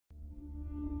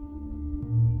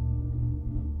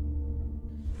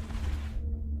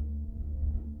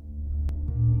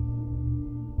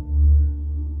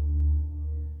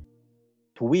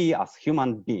we as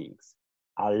human beings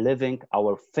are leaving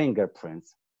our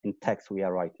fingerprints in text we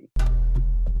are writing.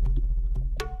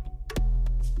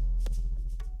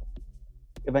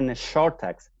 Even a short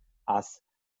text as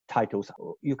titles,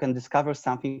 you can discover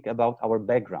something about our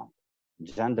background,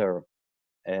 gender,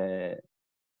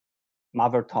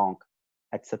 mother tongue,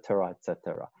 etc.,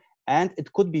 etc. And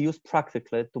it could be used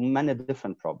practically to many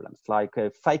different problems, like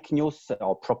fake news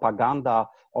or propaganda,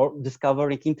 or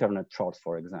discovering internet trolls,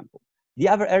 for example. The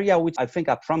other area which I think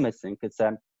are promising is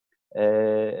a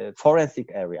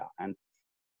forensic area, and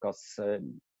because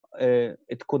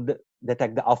it could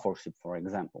detect the authorship, for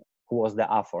example, who was the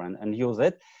author, and use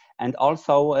it, and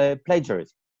also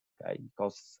plagiarism, okay?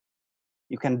 Because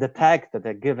you can detect that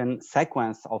a given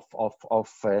sequence of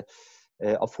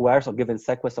words or given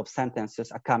sequence of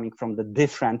sentences are coming from the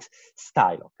different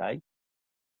style, okay?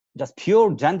 Just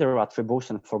pure gender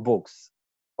attribution for books.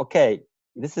 Okay,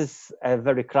 this is a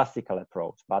very classical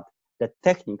approach, but the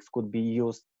techniques could be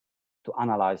used to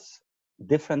analyze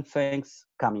different things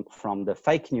coming from the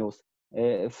fake news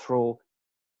through,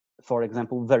 for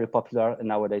example, very popular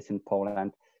nowadays in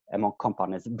Poland among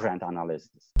companies, brand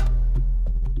analysis.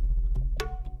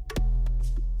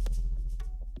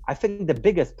 I think the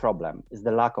biggest problem is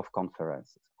the lack of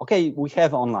conferences. Okay, we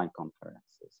have online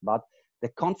conferences, but the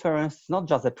conference is not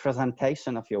just a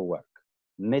presentation of your work,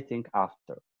 meeting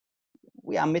after.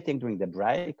 We are meeting during the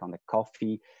break, on the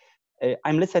coffee.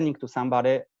 I'm listening to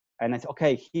somebody and I say,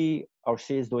 okay, he or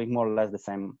she is doing more or less the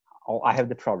same, or I have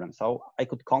the problem. So I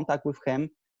could contact with him,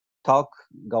 talk,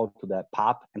 go to the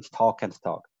pub and talk and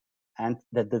talk. And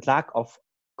the lack of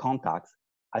contacts,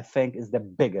 I think, is the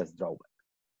biggest drawback.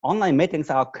 Online meetings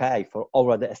are okay for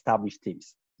already established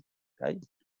teams. Okay,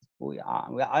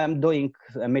 I am doing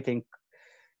a meeting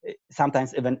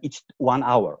sometimes even each 1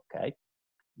 hour. Okay,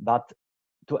 but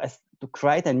to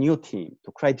create a new team,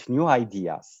 to create new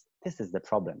ideas, this is the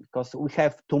problem, because we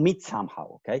have to meet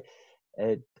somehow. Okay,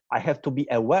 I have to be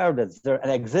aware that there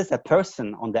exists a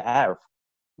person on the earth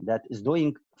that is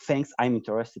doing things I'm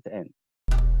interested in.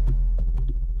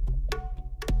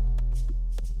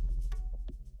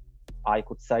 I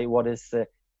could say what is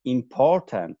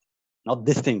important, not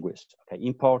distinguished, okay,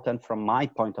 important from my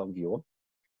point of view,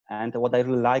 and what I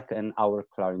really like in our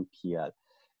CLARIN-PL.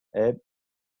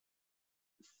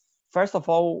 First of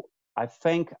all, I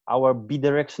think our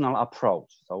bidirectional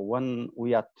approach. So when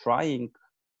we are trying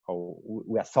or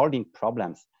we are solving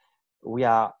problems, we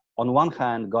are on one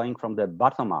hand going from the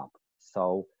bottom up.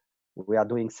 So we are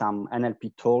doing some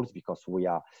NLP tools because we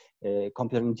are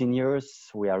computer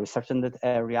engineers, we are researching that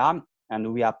area,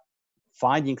 and we are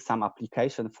finding some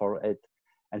application for it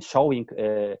and showing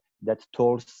that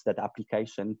tools, that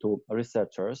application to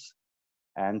researchers.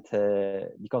 And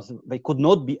because they could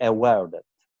not be aware that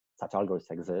such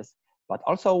algorithms exist, but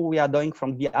also we are doing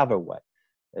from the other way.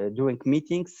 During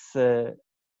meetings,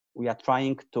 we are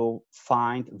trying to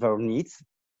find their needs,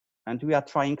 and we are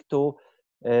trying to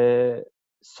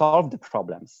solve the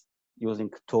problems using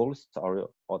tools or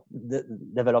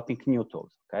developing new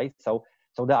tools. Okay, so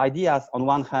the ideas on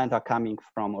one hand are coming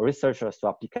from researchers to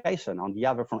application, on the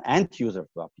other from end users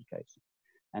to application.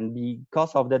 And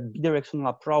because of that bidirectional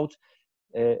approach,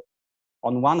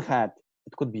 on one hand,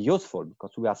 it could be useful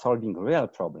because we are solving real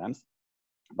problems,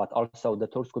 but also the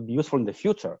tools could be useful in the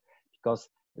future because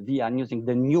we are using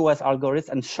the newest algorithms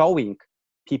and showing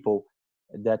people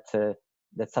that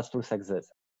such tools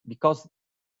exist. Because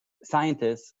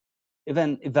scientists,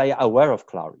 even if they are aware of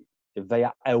CLARIN, if they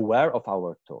are aware of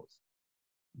our tools,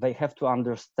 they have to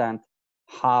understand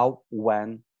how,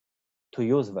 when to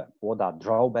use them, what are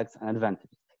drawbacks and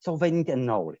advantages. So they need a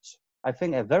knowledge. I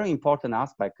think a very important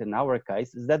aspect in our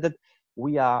case is that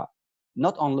we are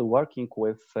not only working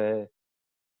with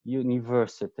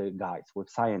university guys, with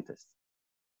scientists,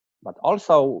 but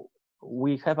also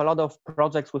we have a lot of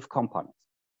projects with companies.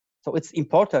 So it's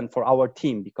important for our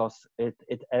team because it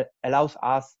allows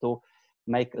us to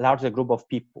make larger group of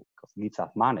people because it gives us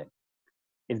money.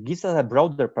 It gives us a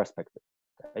broader perspective,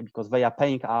 okay? Because they are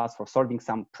paying us for solving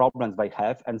some problems they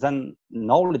have, and then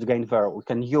knowledge gained there we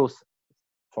can use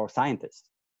for scientists.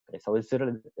 Okay? So it's a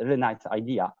really nice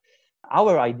idea.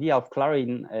 Our idea of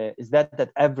CLARIN is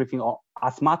that everything, or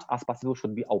as much as possible,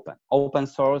 should be open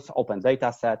source, open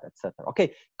data set, etc.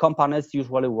 Okay, companies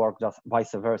usually work just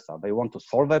vice versa. They want to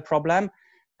solve a problem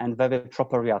and they have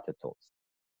proprietary tools.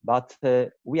 But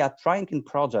we are trying in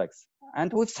projects,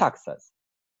 and with success,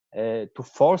 to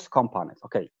force companies,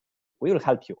 okay, we will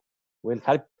help you. We'll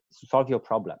help to solve your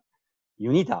problem.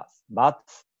 You need us, but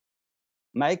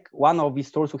make one of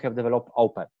these tools we have developed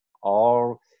open,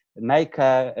 or make,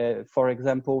 for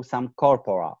example, some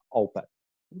corpora open.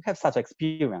 We have such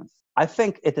experience. I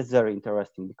think it is very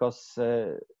interesting because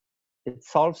it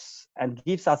solves and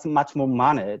gives us much more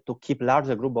money to keep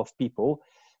larger group of people.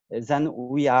 Then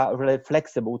we are really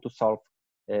flexible to solve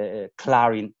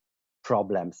CLARIN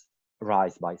problems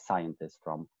raised by scientists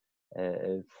from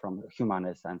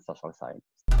humanists and social science.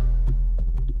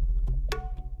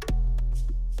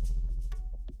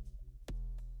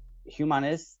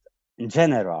 Humanists in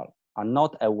general are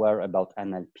not aware about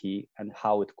NLP and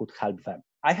how it could help them.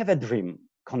 I have a dream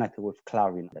connected with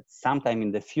CLARIN that sometime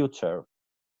in the future,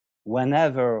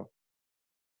 whenever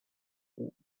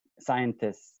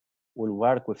scientists will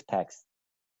work with text,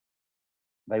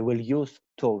 they will use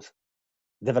tools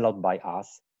developed by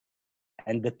us,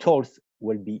 and the tools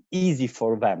will be easy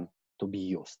for them to be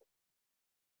used.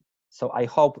 So I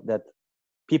hope that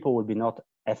people will be not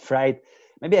afraid,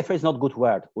 maybe afraid is not a good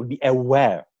word, will be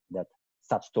aware that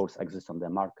such tools exist on the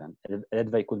market and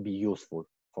that they could be useful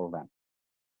for them.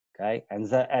 Okay,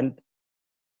 and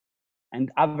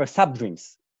other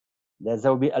sub-dreams,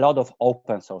 there will be a lot of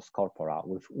open source corpora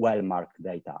with well-marked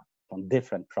data from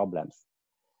different problems,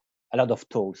 a lot of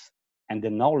tools, and the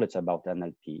knowledge about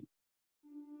NLP.